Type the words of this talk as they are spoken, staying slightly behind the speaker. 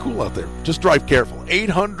careful out there. Just drive careful.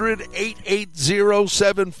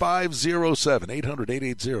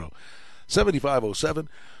 800-880-7507. 800-880-7507.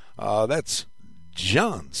 That's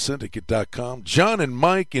JohnSyndicate.com. John and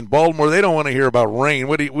Mike in Baltimore, they don't want to hear about rain.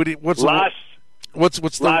 What's Las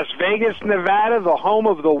Vegas, Nevada, the home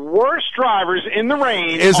of the worst drivers in the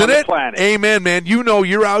rain on the planet. Amen, man. You know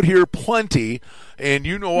you're out here plenty, and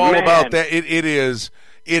you know all about that. It ain't.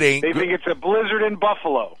 They think it's a blizzard in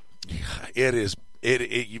Buffalo. It is.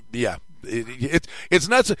 It's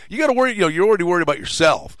nuts. You got to worry. You're already worried about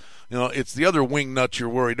yourself. It's the other wing nuts you're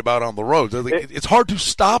worried about on the roads. It's hard to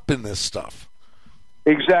stop in this stuff.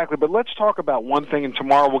 Exactly, but let's talk about one thing, and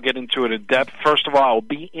tomorrow we'll get into it in depth. First of all, I'll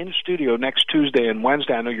be in studio next Tuesday and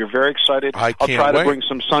Wednesday. I know you're very excited. I'll try to bring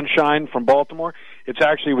some sunshine from Baltimore. It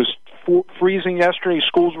was freezing yesterday.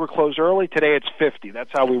 Schools were closed early. Today it's 50. That's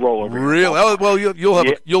how we roll over here. Really? Oh, well,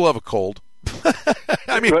 you'll have a cold.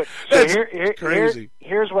 I mean, that's crazy.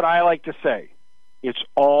 Here's what I like to say. It's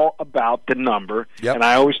all about the number. Yep. And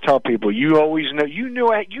I always tell people, you always know, you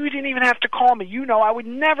didn't even have to call me. I would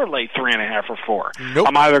never lay 3.5 or 4. Nope.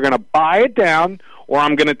 I'm either going to buy it down or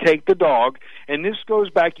I'm going to take the dog. And this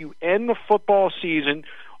goes back, you end the football season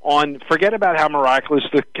on, forget about how miraculous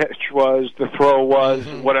the catch was, the throw was,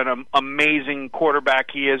 what an amazing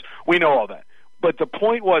quarterback he is. We know all that. But the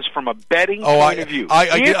point was, from a betting point of view,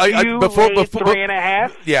 if you laid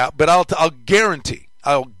 3.5. Yeah, but I'll guarantee.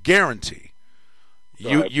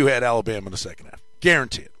 You had Alabama in the second half.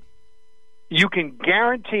 Guarantee it. You can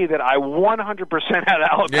guarantee that I 100% had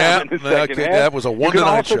Alabama in the second half. That was a 1-9 shot. You can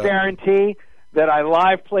also guarantee that I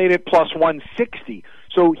live played it plus 160.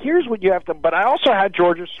 So here's what you have to. But I also had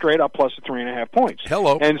Georgia straight up plus the 3.5 points.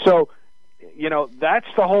 Hello. And so, that's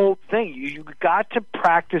the whole thing. You got to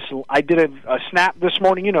practice. I did a snap this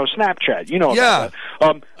morning. Snapchat. Yeah.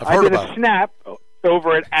 About that. I've heard about a snap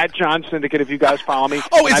over at John Syndicate, if you guys follow me.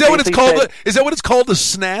 Oh, is that what it's called? Is that what it's called, a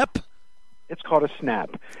snap? It's called a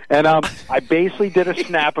snap. And I basically did a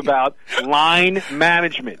snap about line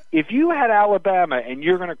management. If you had Alabama and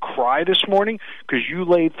you're going to cry this morning because you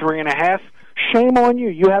laid 3.5, shame on you.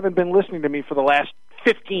 You haven't been listening to me for the last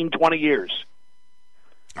 15, 20 years.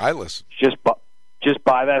 I listen. Just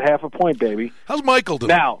buy that half a point, baby. How's Michael doing?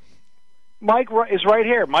 Now, Mike is right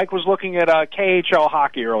here. Mike was looking at KHL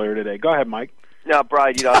hockey earlier today. Go ahead, Mike. Now,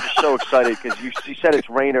 Brian, I'm just so excited because you said it's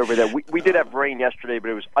rain over there. We did have rain yesterday, but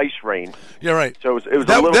it was ice rain. Yeah, right. So it was a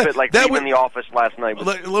little bit like leaving the office last night.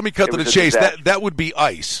 Let me cut to the chase. That would be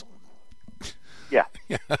ice. Yeah,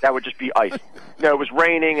 that would just be ice. No, it was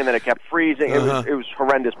raining, and then it kept freezing. It was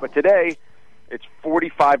horrendous. But today, it's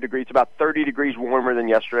 45 degrees. It's about 30 degrees warmer than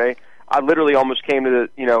yesterday. I literally almost came to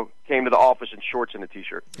the office in shorts and a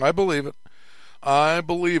t-shirt. I believe it. All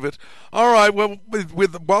right, well,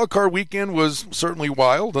 with the wild card weekend was certainly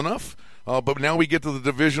wild enough, but now we get to the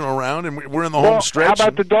divisional round, and we're in the home stretch. How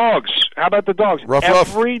about the dogs? Rough.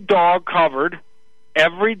 Every dog covered,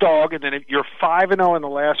 every dog, and then if you're 5-0 in the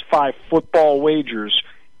last 5 football wagers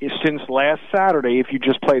since last Saturday if you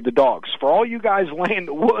just played the dogs. For all you guys laying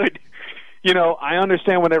the wood, I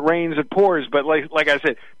understand when it rains, it pours, but like I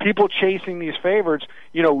said, people chasing these favorites,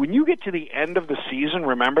 when you get to the end of the season,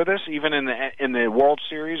 remember this, even in the World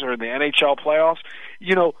Series or the NHL playoffs,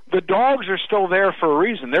 the dogs are still there for a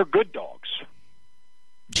reason. They're good dogs.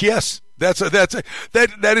 Yes, that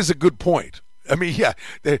is a good point. I mean, yeah,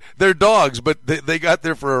 they're dogs, but they got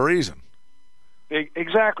there for a reason.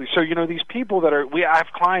 Exactly. So, these people I have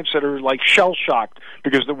clients that are like shell-shocked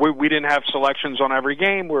because we didn't have selections on every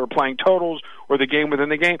game. We were playing totals or the game within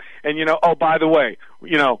the game. And, oh, by the way,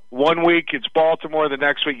 1 week it's Baltimore, the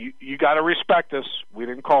next week you got to respect us. We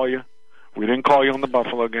didn't call you. We didn't call you on the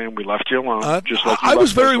Buffalo game. We left you alone. Just like I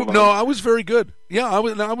was very good. Yeah, I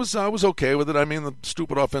was okay with it. I mean, the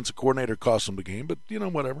stupid offensive coordinator cost them the game, but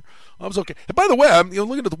whatever. I was okay. And by the way, I'm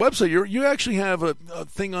looking at the website. You actually have a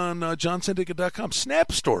thing on JohnSyndicate.com.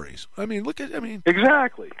 Snap stories. I mean,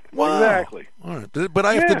 exactly. Wow. Exactly. All right, but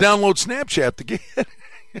I have to download Snapchat to get.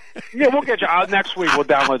 Yeah, we'll get you next week. We'll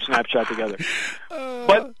download Snapchat together.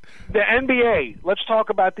 But the NBA, let's talk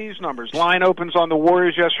about these numbers. Line opens on the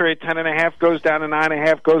Warriors yesterday at 10.5, goes down to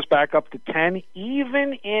 9.5, goes back up to 10.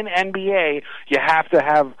 Even in NBA, you have to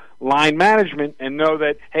have line management and know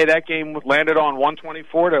that, hey, that game landed on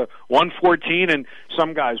 124 to 114, and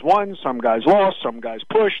some guys won, some guys lost, some guys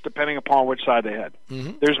pushed, depending upon which side they had.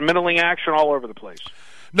 Mm-hmm. There's middling action all over the place.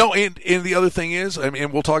 No, and the other thing is,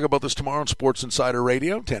 and we'll talk about this tomorrow on Sports Insider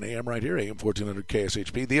Radio, 10 a.m. right here, AM 1400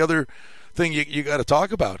 KSHP. The other thing you got to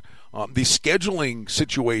talk about, the scheduling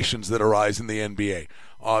situations that arise in the NBA.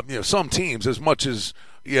 Some teams, as much as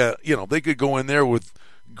they could go in there with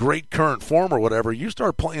great current form or whatever, you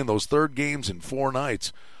start playing those third games in 4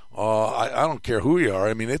 nights. I don't care who you are.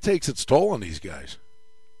 I mean, it takes its toll on these guys.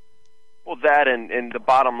 Well, that and the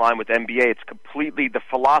bottom line with NBA, it's completely, the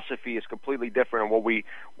philosophy is completely different than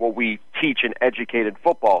what we teach in educated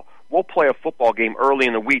football. We'll play a football game early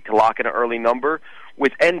in the week to lock in an early number.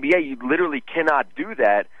 With NBA, you literally cannot do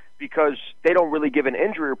that because they don't really give an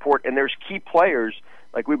injury report, and there's key players,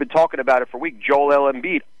 like we've been talking about it for a week, Joel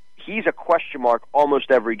Embiid, he's a question mark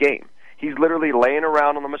almost every game. He's literally laying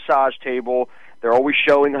around on the massage table. They're always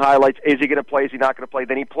showing highlights. Is he going to play? Is he not going to play?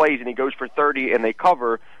 Then he plays, and he goes for 30, and they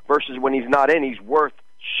cover, versus when he's not in, he's worth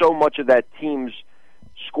so much of that team's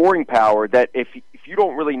scoring power that if you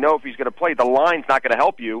don't really know if he's going to play, the line's not going to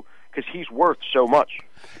help you because he's worth so much.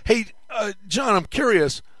 Hey, John, I'm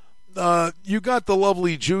curious. You got the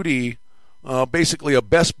lovely Judy basically a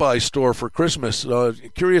Best Buy store for Christmas.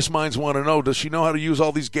 Curious minds want to know, does she know how to use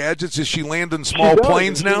all these gadgets? Is she landing small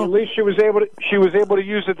planes now? At least she was able to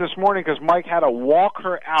use it this morning because Mike had to walk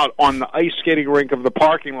her out on the ice skating rink of the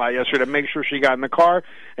parking lot yesterday to make sure she got in the car.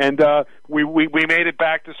 And we made it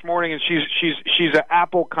back this morning, and she's an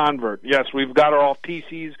Apple convert. Yes, we've got her off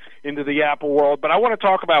PCs into the Apple world. But I want to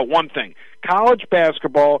talk about one thing: college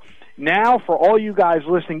basketball. Now, for all you guys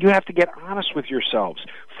listening, you have to get honest with yourselves.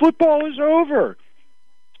 Football is over.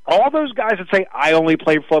 All those guys that say, I only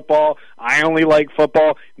play football, I only like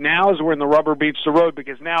football, now is when the rubber beats the road,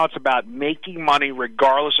 because now it's about making money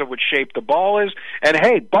regardless of what shape the ball is. And,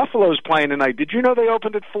 hey, Buffalo's playing tonight. Did you know they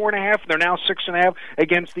opened at 4.5? They're now 6.5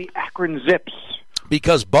 against the Akron Zips.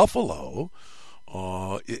 Because Buffalo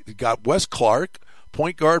got Wes Clark,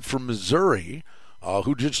 point guard from Missouri,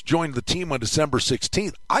 who just joined the team on December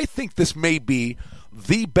 16th. I think this may be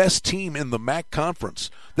the best team in the MAC conference.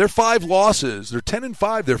 Their 5 losses, they're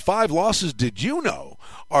 10-5. Their 5 losses, did you know,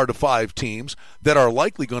 are to 5 teams that are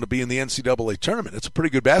likely going to be in the NCAA tournament. It's a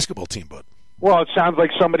pretty good basketball team, bud. Well, it sounds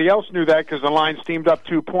like somebody else knew that because the line steamed up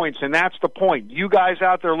 2 points, and that's the point. You guys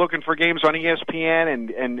out there looking for games on ESPN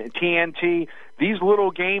and TNT, these little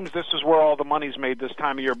games, this is where all the money's made this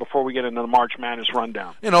time of year before we get into the March Madness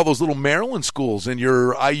rundown. And all those little Maryland schools and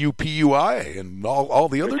your IUPUI and all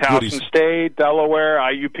the other goodies. Towson State, Delaware,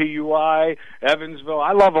 IUPUI, Evansville.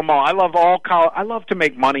 I love them all. I love all college. I love to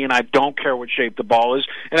make money, and I don't care what shape the ball is.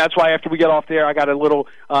 And that's why after we get off there, I got a little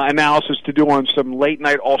analysis to do on some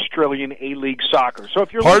late-night Australian A-League soccer. So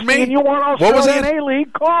if you're listening and you want Australian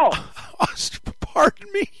A-League, call.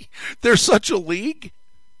 Pardon me? There's such a league?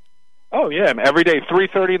 Oh, yeah. Every day,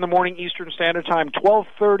 3:30 in the morning Eastern Standard Time,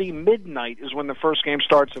 12:30 midnight is when the first game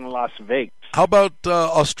starts in Las Vegas. How about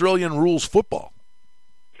Australian rules football?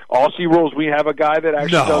 Aussie rules. We have a guy that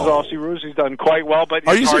actually does Aussie rules. He's done quite well, but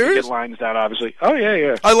it's hard to get lines down, obviously. Oh,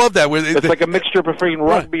 yeah. I love that. It's like a mixture between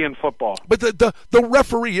rugby and football. But the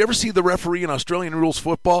referee, you ever see the referee in Australian rules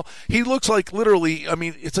football? He looks like literally, I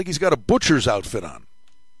mean, it's like he's got a butcher's outfit on.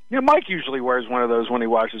 Yeah, Mike usually wears one of those when he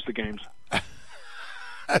watches the games.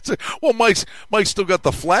 Well, Mike's still got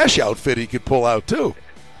the Flash outfit he could pull out, too.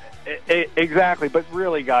 Exactly. But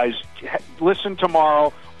really, guys, listen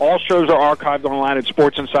tomorrow. All shows are archived online at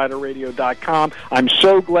SportsInsiderRadio.com. I'm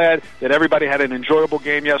so glad that everybody had an enjoyable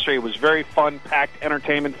game yesterday. It was very fun, packed,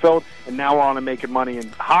 entertainment-filled, and now we're on to making money in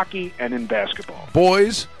hockey and in basketball.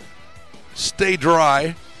 Boys, stay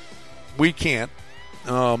dry. We can't.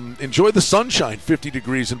 Enjoy the sunshine, 50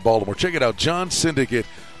 degrees in Baltimore. Check it out,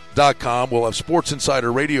 JohnSyndicate.com. We'll have Sports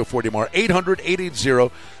Insider Radio for you tomorrow.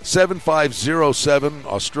 800-880-7507.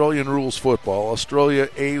 Australian rules football. Australia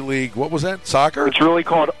A-League. What was that? Soccer? It's really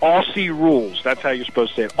called Aussie rules. That's how you're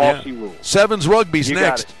supposed to say it. Aussie rules. Sevens rugby's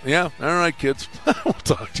next. Yeah. All right, kids. We'll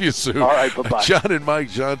talk to you soon. All right, bye-bye. John and Mike,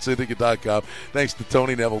 JohnSyndicate.com. Thanks to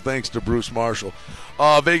Tony Neville. Thanks to Bruce Marshall.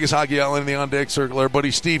 Vegas Hockey Outlet in the On-Deck Circle. Our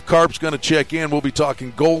buddy Steve Karp's going to check in. We'll be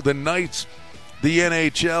talking Golden Knights, the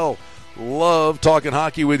NHL. Love talking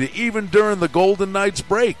hockey with you, even during the Golden Knights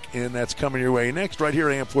break. And that's coming your way next, right here,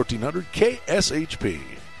 AM 1400 KSHP.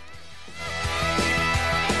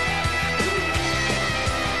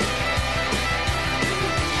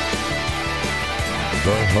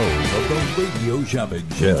 The home of the Radio Shopping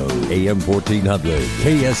Show, AM 1400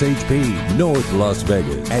 KSHP, North Las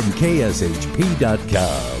Vegas, and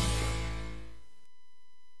KSHP.com.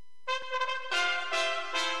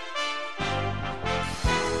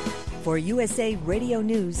 For USA Radio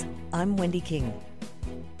News, I'm Wendy King.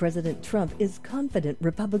 President Trump is confident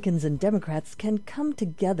Republicans and Democrats can come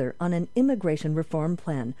together on an immigration reform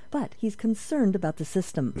plan, but he's concerned about the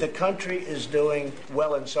system. The country is doing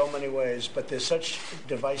well in so many ways, but there's such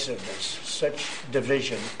divisiveness, such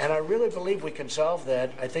division, and I really believe we can solve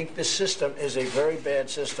that. I think this system is a very bad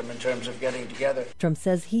system in terms of getting together. Trump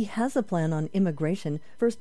says he has a plan on immigration. First